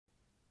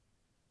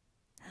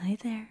Hi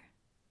there.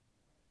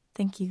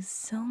 Thank you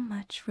so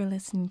much for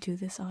listening to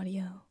this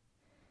audio.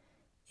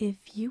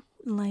 If you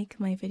like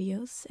my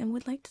videos and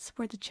would like to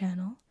support the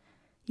channel,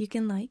 you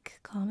can like,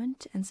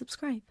 comment, and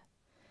subscribe.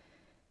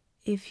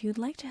 If you'd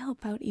like to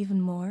help out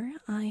even more,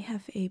 I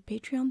have a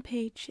Patreon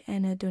page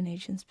and a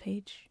donations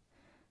page.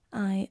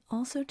 I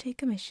also take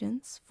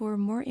commissions. For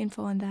more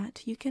info on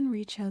that, you can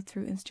reach out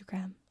through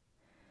Instagram.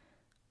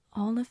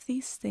 All of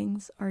these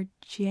things are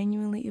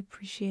genuinely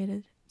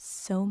appreciated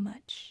so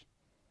much.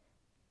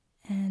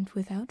 And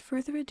without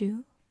further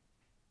ado,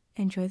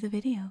 enjoy the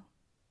video.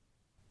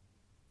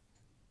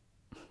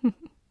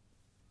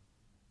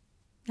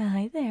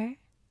 Hi there.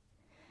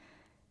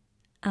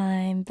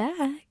 I'm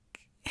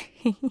back.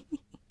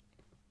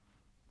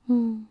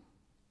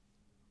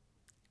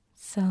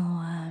 So,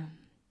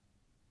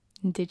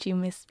 did you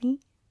miss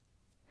me?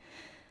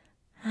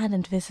 I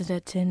hadn't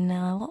visited in,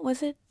 what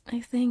was it?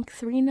 I think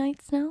 3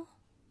 nights now?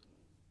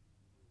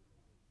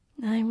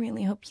 I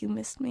really hope you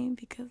missed me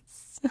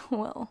because,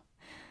 well,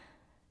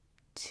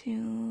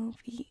 to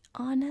be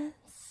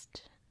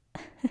honest,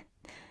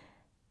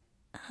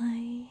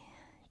 I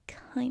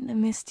kinda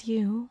missed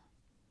you.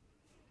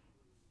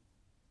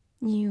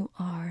 You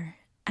are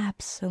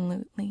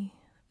absolutely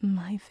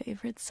my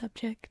favorite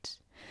subject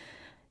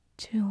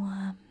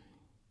to,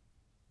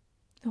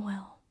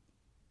 well,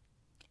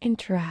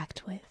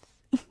 interact with.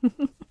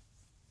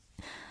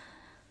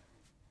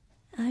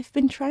 I've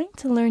been trying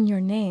to learn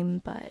your name,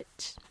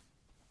 but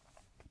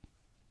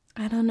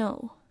I don't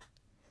know.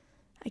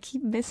 I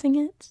keep missing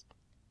it.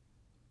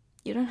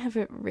 You don't have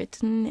it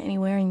written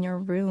anywhere in your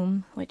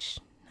room, which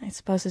I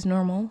suppose is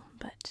normal,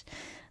 but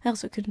I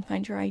also couldn't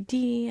find your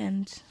ID,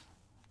 and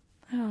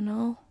I don't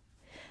know.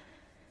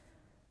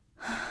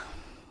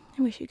 I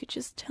wish you could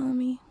just tell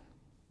me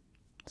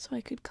so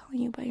I could call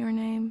you by your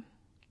name.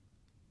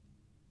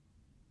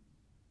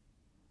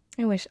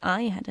 I wish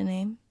I had a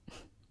name.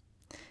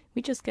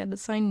 We just get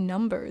assigned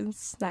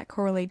numbers that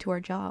correlate to our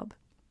job.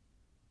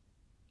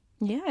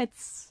 Yeah,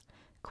 it's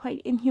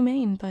quite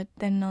inhumane, but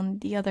then on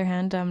the other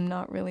hand, I'm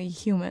not really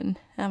human,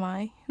 am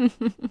I?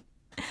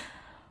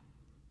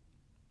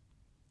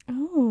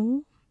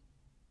 Oh.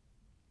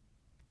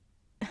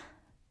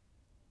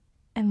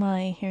 Am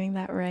I hearing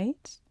that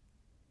right?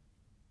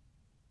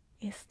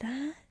 Is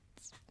that?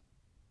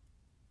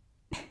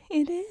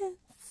 It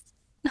is.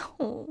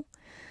 No.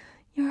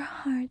 Your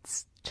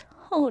heart's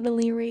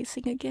totally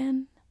racing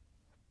again.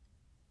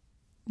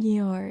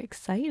 You're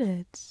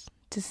excited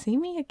to see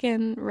me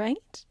again,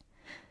 right?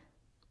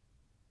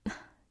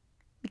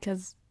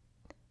 Because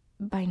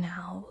by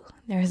now,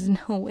 there's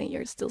no way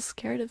you're still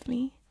scared of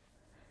me.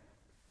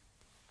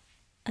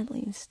 At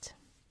least,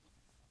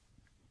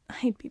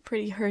 I'd be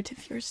pretty hurt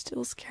if you're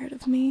still scared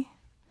of me.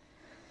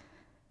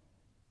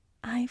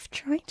 I've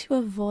tried to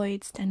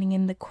avoid standing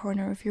in the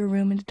corner of your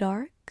room in the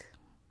dark,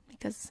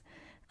 because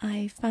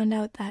I found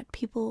out that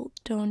people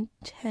don't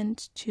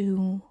tend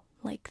to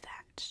like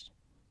that.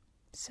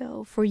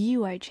 So for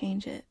you, I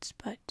change it,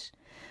 but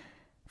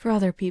for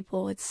other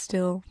people, it's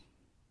still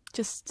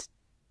just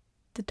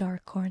the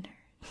dark corner.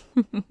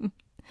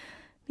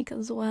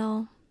 Because,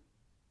 well,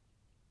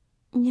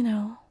 you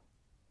know,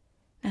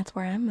 that's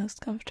where I'm most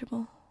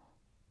comfortable.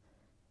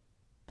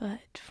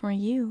 But for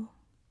you,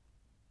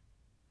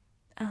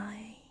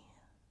 I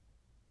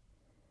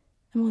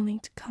am willing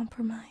to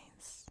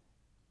compromise.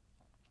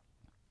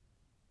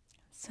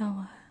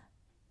 So,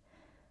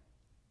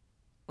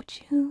 would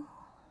you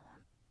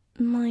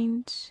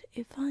mind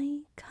if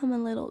I come a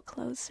little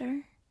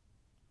closer?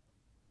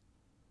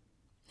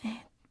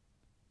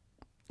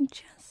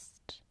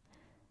 Just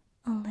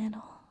a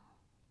little.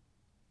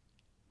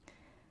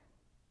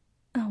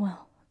 Oh,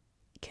 well,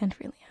 can't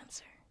really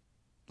answer.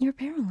 You're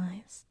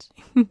paralyzed.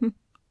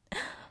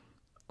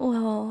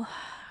 Well,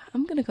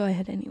 I'm gonna go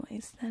ahead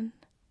anyways, then.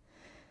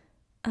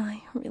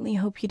 I really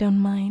hope you don't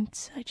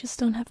mind. I just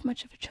don't have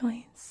much of a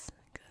choice,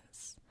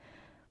 because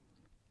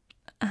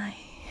I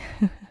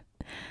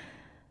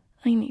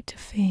need to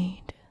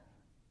fade.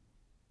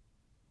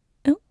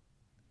 Oh,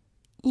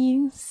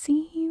 you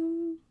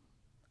seem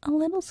a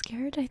little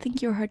scared. I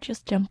think your heart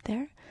just jumped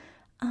there.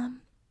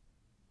 I'm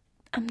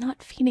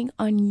not feeding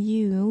on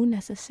you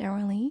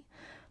necessarily.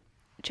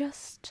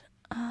 Just,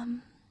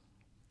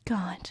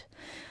 God,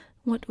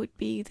 what would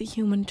be the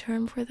human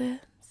term for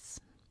this?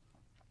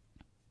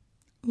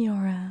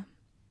 Your,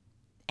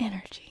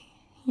 energy,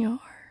 your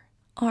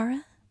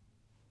aura.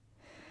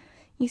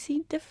 You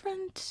see,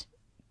 different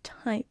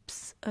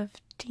types of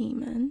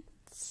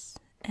demons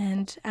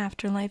and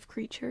afterlife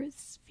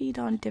creatures feed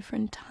on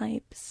different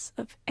types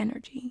of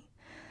energy.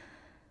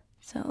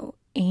 So,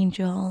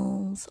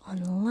 angels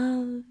on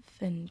love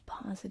and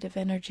positive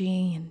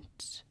energy and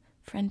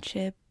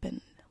friendship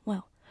and,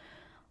 well,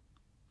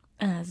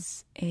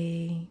 as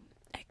a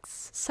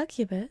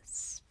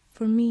ex-succubus,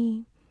 for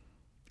me,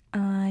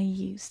 I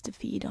used to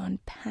feed on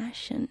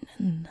passion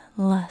and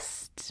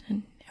lust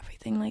and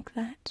everything like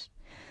that.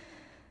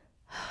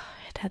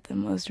 It had the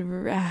most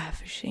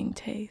ravishing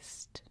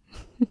taste.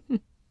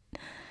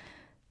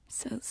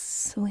 So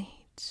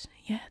sweet,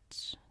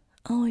 yet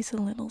always a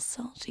little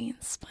salty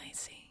and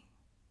spicy.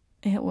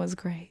 It was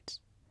great.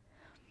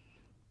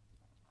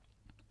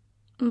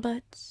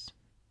 But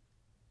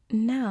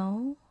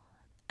now,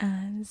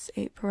 as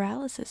a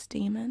paralysis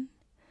demon,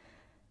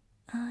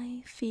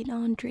 I feed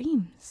on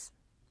dreams.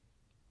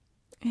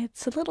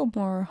 It's a little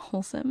more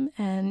wholesome,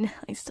 and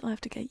I still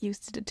have to get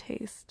used to the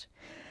taste.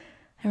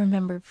 I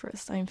remember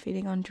first time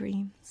feeding on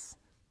dreams.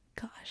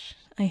 Gosh,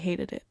 I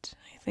hated it.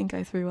 I think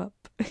I threw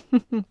up.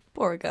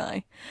 Poor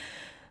guy.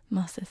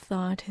 Must have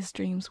thought his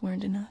dreams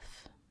weren't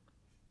enough.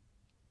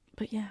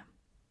 But yeah.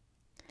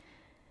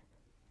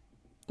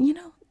 You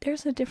know,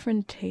 there's a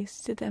different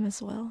taste to them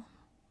as well.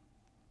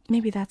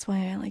 Maybe that's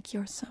why I like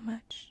yours so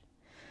much.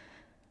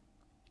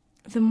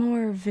 The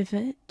more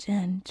vivid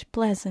and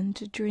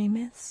pleasant a dream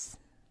is,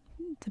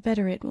 the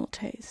better it will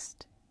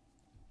taste.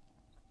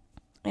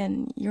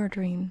 And your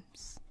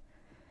dreams,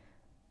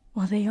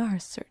 well, they are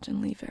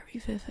certainly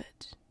very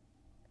vivid.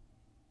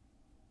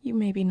 You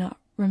maybe not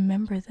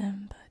remember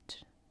them, but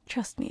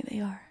trust me, they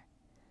are.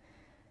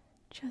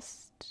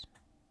 Just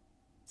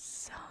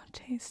so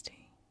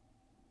tasty.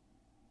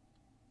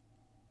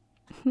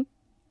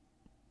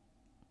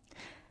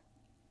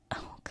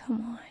 Oh,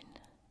 come on.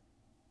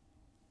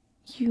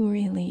 You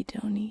really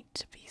don't need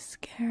to be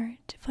scared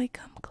if I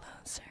come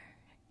closer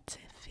to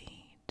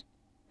feed.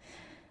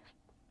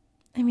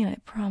 I mean, I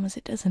promise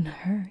it doesn't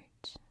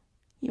hurt.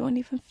 You won't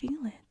even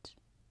feel it.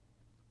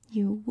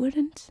 You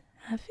wouldn't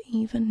have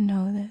even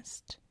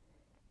noticed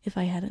if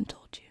I hadn't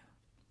told you.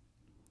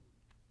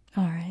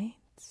 Alright?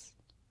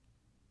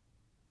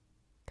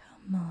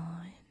 Come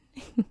on.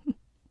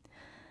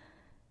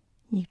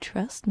 You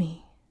trust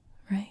me,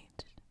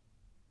 right?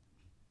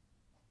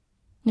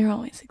 You're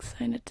always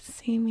excited to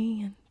see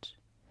me, and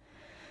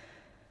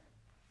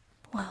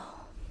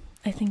well,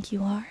 I think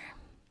you are.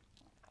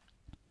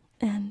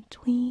 And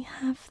we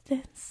have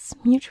this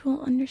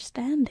mutual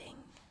understanding.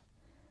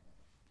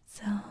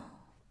 So,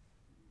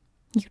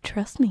 you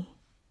trust me,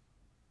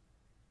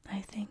 I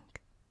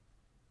think.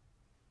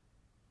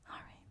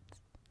 Alright,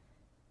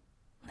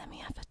 let me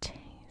have a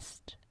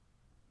taste.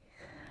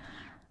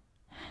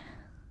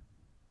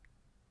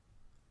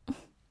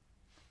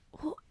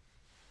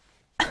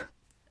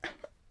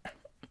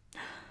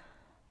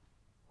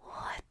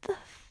 What the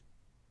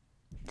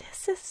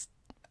This is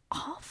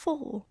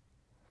awful.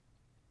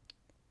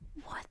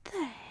 What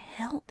the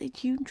hell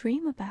did you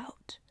dream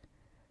about?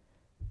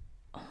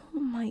 Oh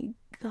my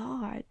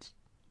god.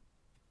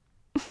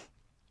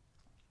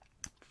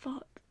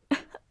 Fuck.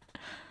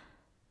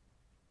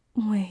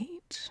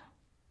 Wait.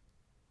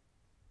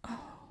 Oh,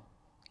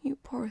 you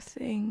poor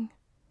thing.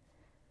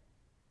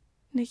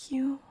 Did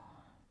you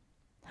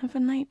have a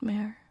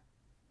nightmare?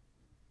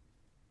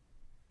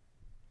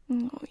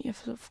 Oh,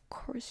 yes, of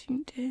course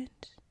you did.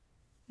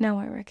 Now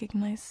I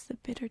recognize the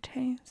bitter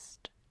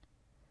taste.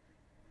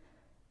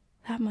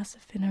 That must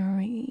have been a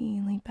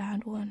really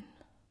bad one.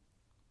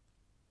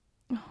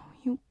 Oh,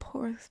 you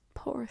poor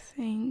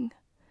thing.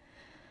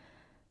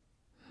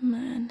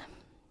 Man,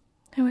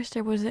 I wish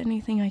there was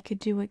anything I could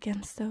do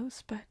against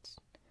those, but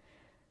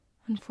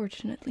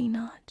unfortunately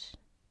not.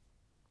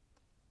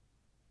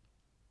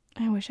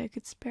 I wish I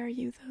could spare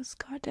you those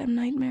goddamn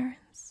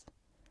nightmares.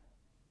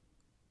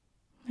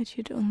 But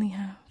you'd only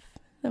have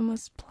the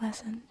most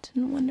pleasant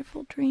and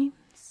wonderful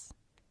dreams.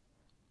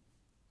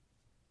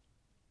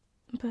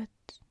 But,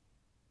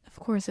 of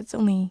course, it's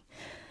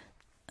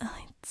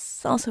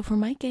also for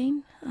my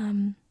gain.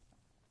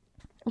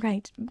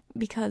 Right,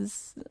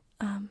 because,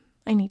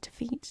 I need to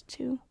feed,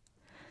 too.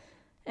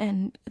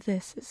 And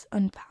this is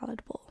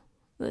unpalatable.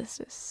 This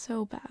is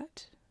so bad.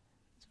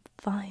 It's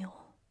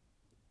vile.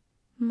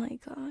 My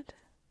god.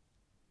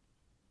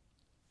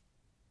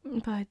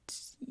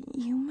 But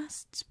you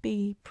must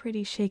be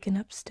pretty shaken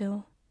up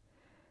still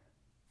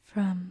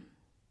from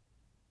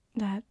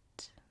that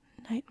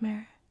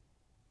nightmare.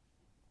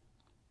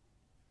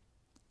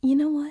 You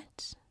know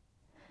what?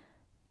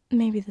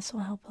 Maybe this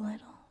will help a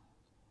little.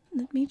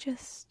 Let me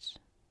just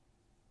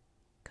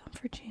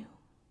comfort you.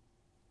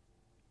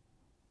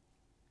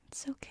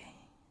 It's okay.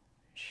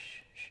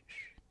 Shh, shh,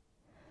 shh.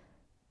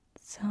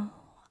 So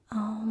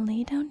I'll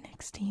lay down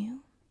next to you,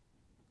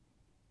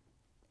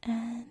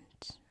 and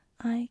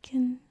I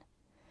can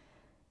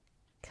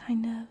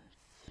kind of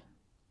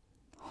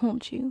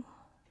hold you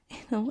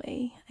in a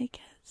way, I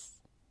guess.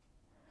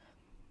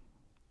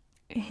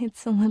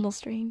 It's a little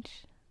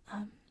strange,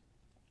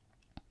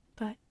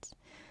 but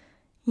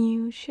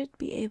you should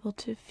be able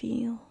to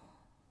feel,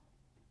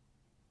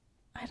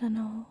 I don't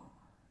know,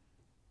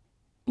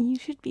 you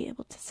should be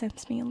able to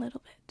sense me a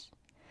little bit.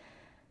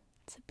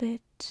 It's a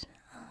bit,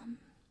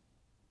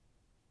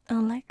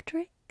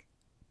 electric,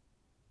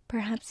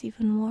 perhaps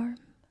even warm,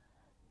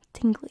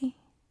 tingly.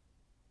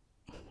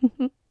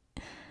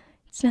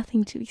 It's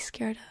nothing to be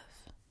scared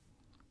of.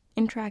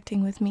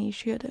 Interacting with me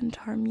shouldn't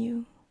harm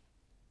you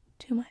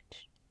too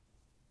much.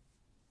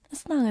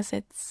 As long as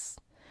it's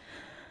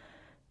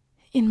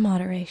in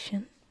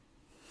moderation.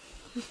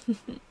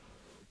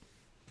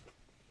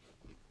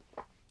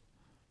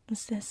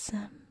 Is this,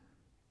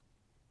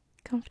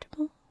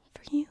 comfortable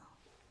for you?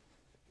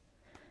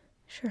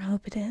 sure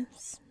hope it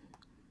is.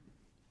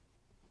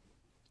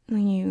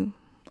 You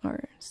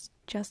are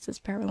just as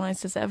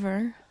paralyzed as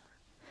ever.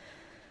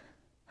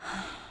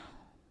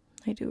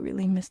 I do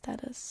really miss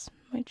that as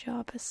my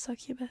job as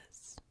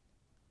succubus.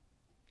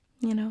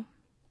 You know,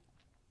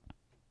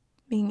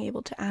 being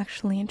able to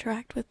actually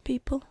interact with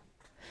people,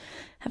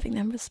 having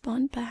them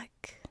respond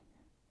back.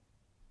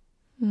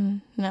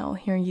 Now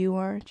here you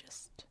are,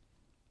 just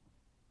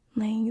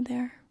laying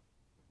there.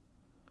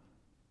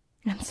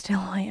 And still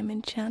I am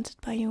enchanted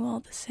by you all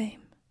the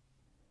same.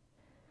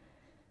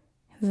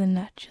 Isn't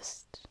that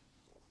just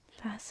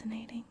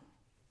fascinating?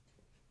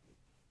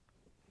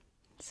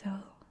 So,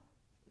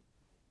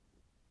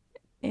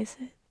 is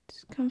it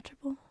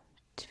comfortable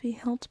to be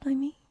held by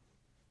me?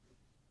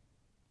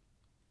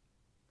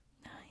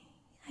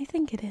 I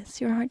think it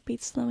is. Your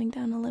heartbeat's slowing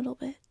down a little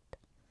bit.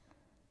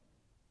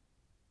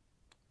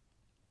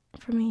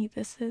 For me,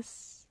 this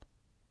is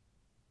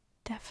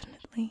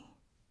definitely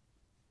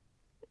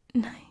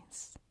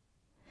nice.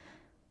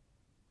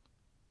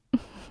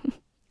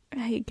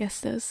 I guess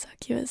those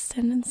succubus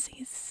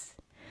tendencies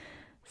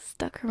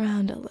stuck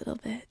around a little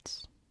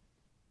bit.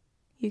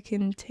 You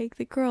can take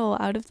the girl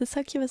out of the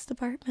succubus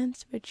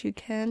department, but you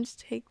can't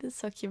take the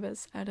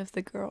succubus out of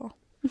the girl.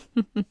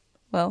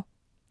 Well,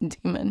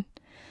 demon.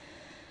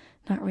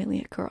 Not really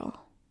a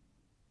girl.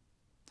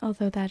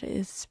 Although that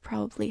is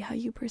probably how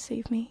you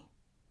perceive me.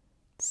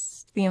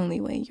 It's the only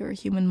way your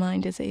human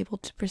mind is able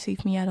to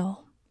perceive me at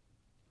all.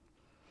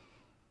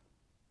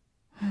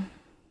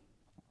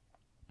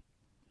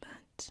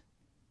 But,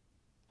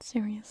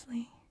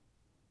 seriously,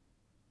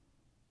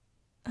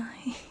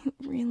 I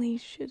really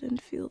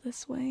shouldn't feel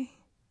this way.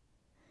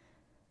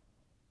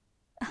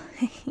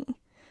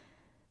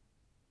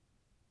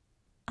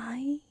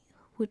 I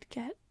would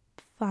get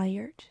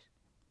fired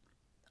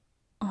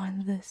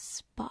on the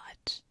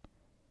spot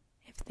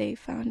if they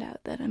found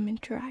out that I'm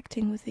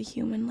interacting with a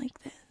human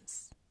like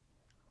this.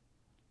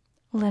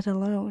 Let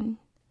alone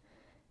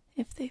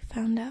if they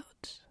found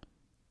out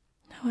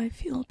how I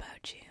feel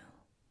about you.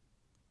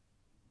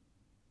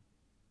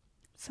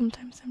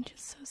 Sometimes I'm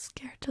just so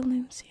scared to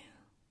lose you.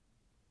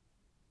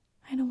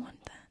 I don't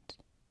want that.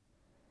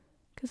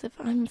 Because if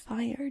I'm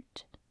fired,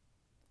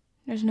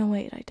 there's no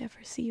way I'd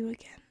ever see you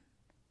again.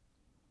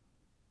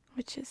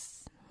 Which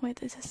is why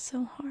this is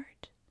so hard.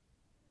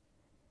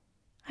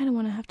 I don't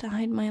want to have to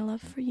hide my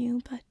love for you,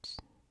 but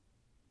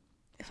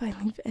if I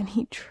leave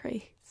any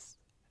trace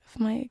of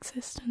my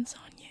existence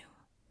on you,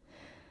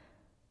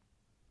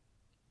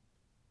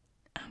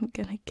 I'm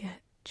gonna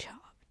get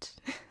chopped.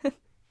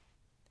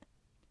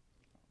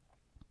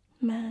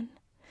 Man,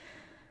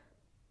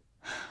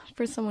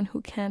 for someone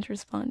who can't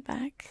respond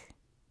back,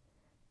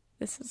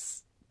 this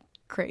is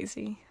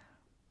crazy.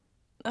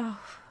 Oh,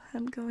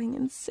 I'm going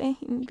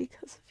insane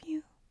because of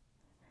you.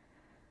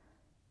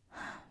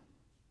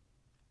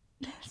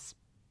 This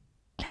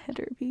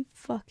better be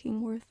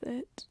fucking worth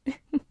it.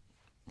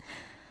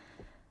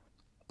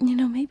 You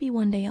know, maybe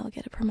one day I'll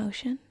get a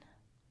promotion.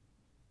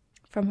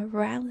 From a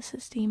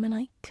paralysis demon,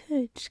 I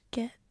could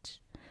get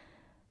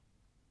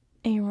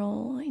a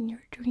role in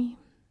your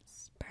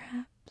dreams,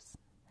 perhaps.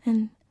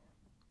 And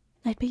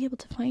I'd be able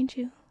to find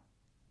you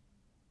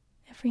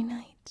every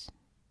night.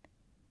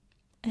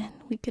 And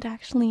we could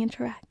actually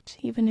interact,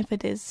 even if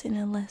it is in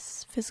a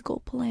less physical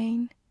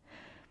plane.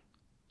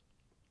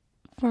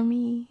 For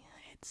me,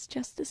 it's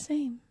just the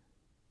same.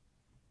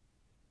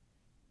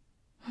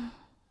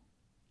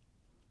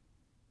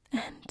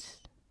 And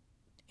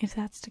if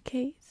that's the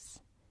case,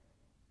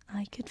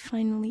 I could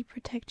finally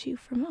protect you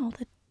from all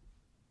the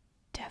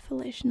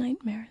devilish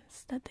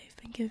nightmares that they've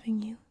been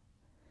giving you.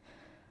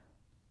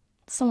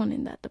 Someone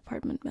in that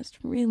department must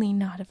really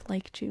not have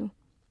liked you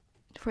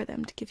for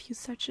them to give you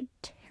such a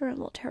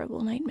terrible,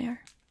 terrible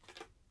nightmare.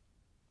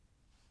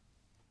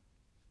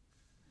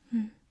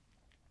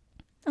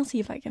 I'll see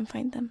if I can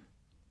find them.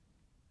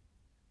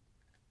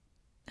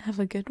 Have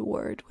a good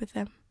word with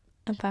them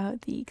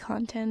about the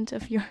content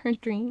of your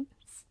dreams.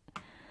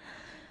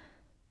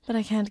 But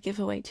I can't give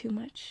away too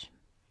much.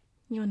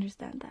 You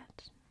understand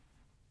that?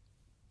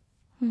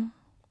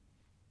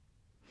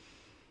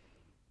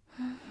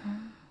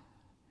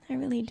 I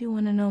really do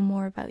want to know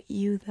more about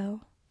you,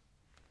 though.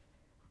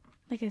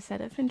 Like I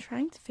said, I've been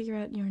trying to figure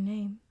out your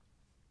name.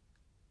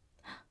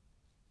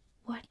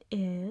 What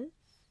if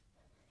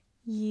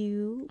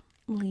you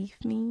leave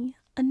me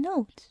a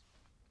note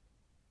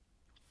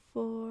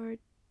for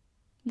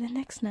the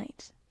next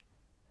night?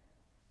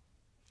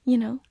 You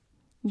know,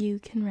 you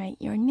can write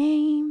your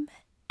name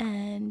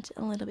and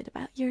a little bit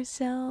about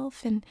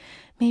yourself and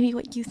maybe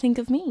what you think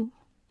of me.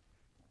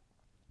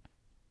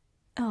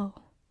 Oh,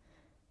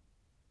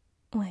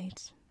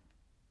 wait.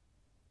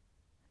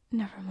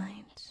 Never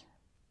mind.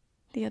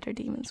 The other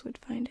demons would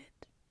find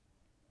it.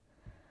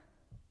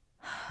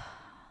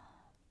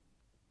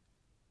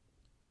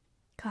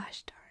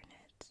 Gosh darn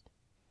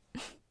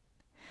it.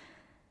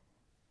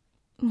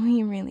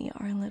 We really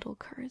are a little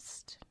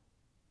cursed.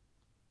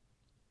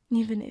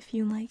 Even if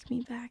you like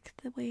me back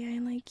the way I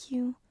like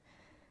you,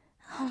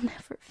 I'll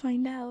never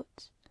find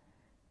out.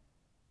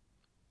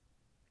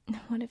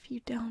 What if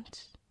you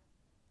don't?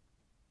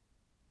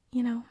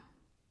 You know,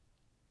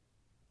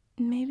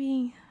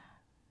 maybe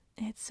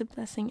it's a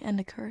blessing and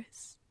a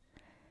curse.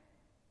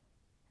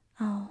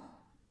 I'll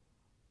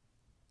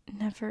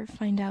never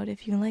find out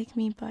if you like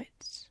me,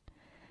 but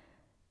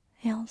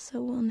I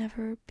also will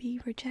never be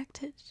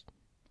rejected.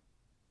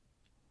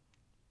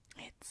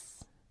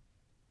 It's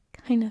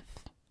kind of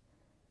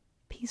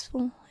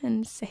peaceful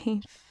and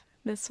safe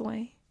this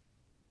way.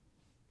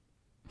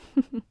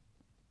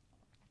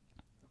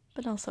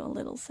 But also a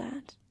little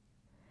sad.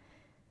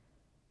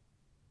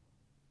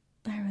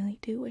 I really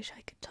do wish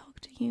I could talk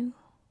to you.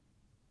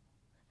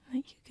 That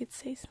you could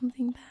say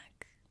something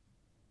back.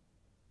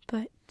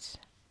 But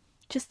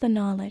just the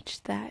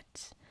knowledge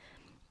that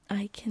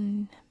I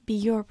can be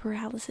your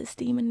paralysis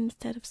demon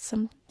instead of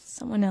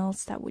someone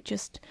else that would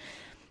just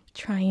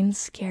try and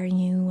scare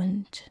you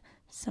and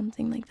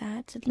something like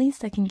that. At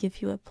least I can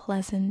give you a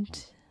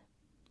pleasant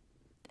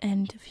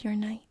end of your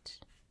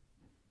night.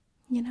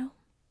 You know?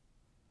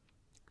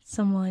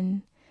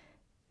 Someone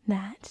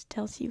that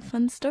tells you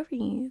fun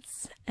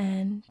stories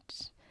and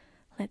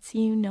lets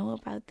you know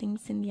about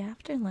things in the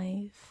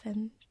afterlife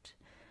and,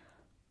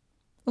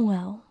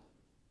 well,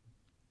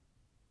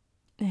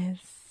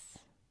 is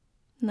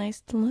nice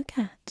to look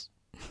at.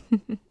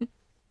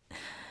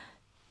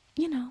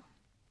 You know,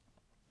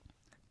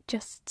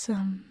 just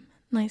some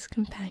nice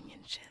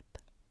companionship.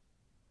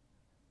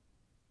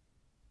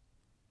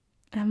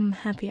 I'm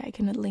happy I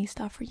can at least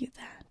offer you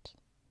that.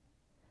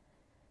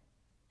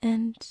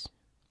 And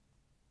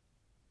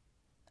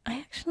I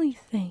actually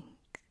think,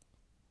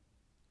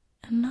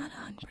 I'm not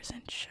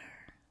 100% sure,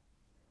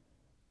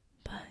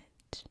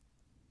 but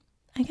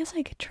I guess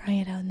I could try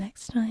it out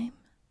next time.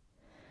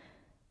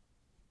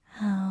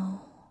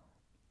 How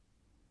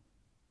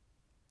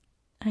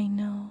I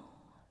know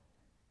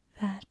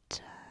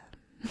that,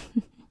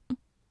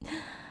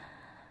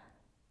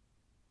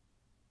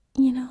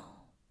 you know,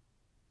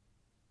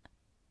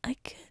 I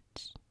could,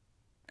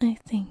 I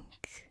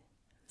think,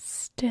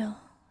 still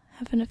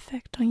have an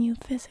effect on you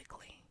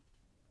physically.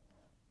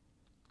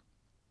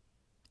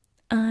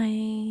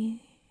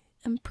 I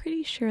am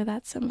pretty sure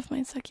that some of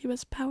my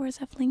succubus powers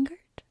have lingered.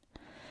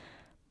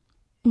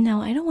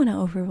 Now, I don't want to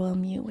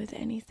overwhelm you with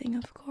anything,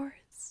 of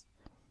course,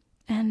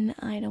 and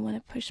I don't want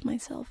to push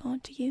myself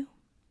onto you,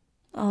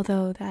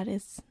 although that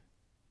is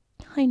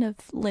kind of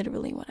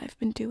literally what I've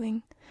been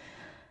doing.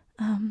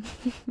 I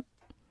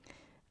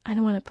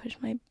don't want to push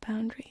my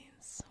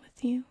boundaries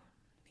with you,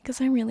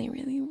 because I really,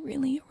 really,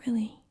 really,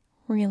 really,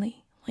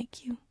 really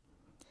like you.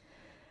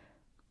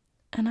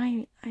 And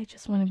I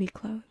just want to be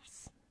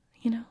close,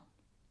 you know?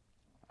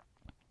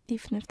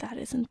 Even if that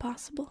isn't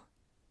possible.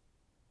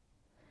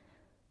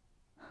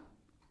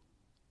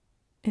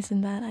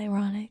 Isn't that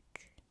ironic?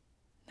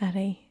 That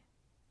a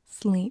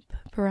sleep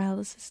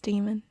paralysis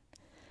demon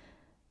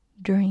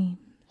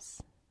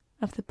dreams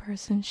of the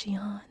person she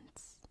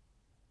haunts.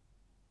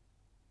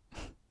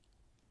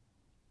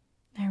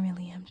 I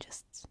really am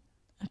just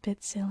a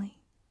bit silly.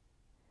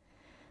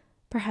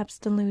 Perhaps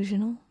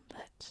delusional,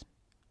 but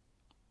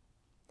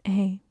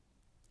hey,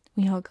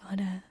 we all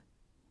gotta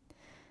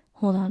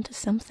hold on to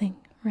something,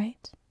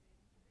 right?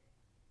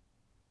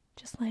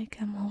 Just like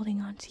I'm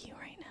holding on to you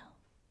right now.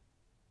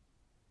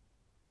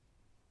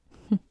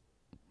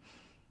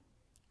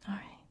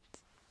 Alright.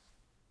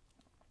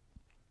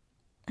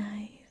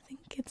 I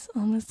think it's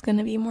almost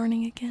gonna be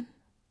morning again.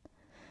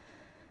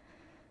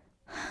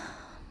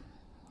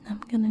 I'm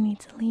gonna need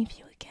to leave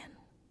you again.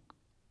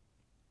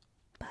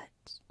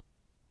 But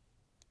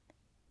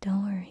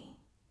don't worry.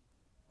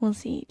 We'll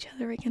see each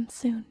other again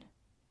soon.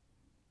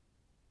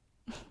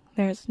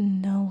 There's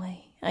no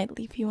way I'd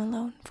leave you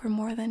alone for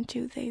more than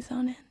 2 days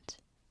on end.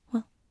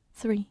 Well,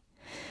 3.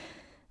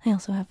 I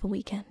also have a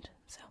weekend,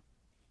 so.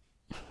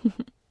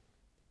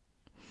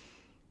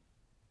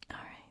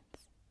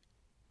 Alright.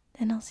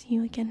 Then I'll see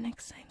you again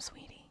next time,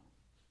 sweetie.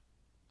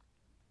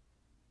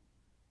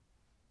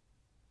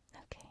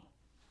 Okay.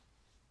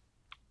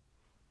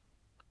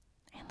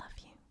 I love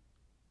you.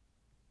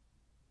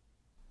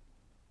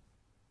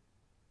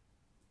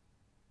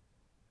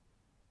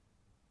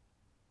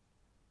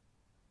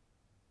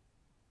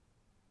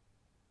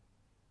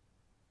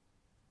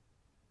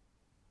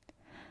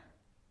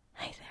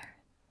 Hi there.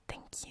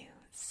 Thank you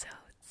so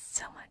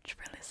much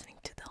for listening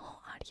to the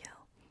whole audio.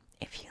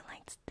 If you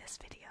liked this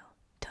video,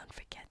 don't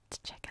forget to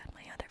check out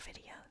my other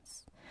videos.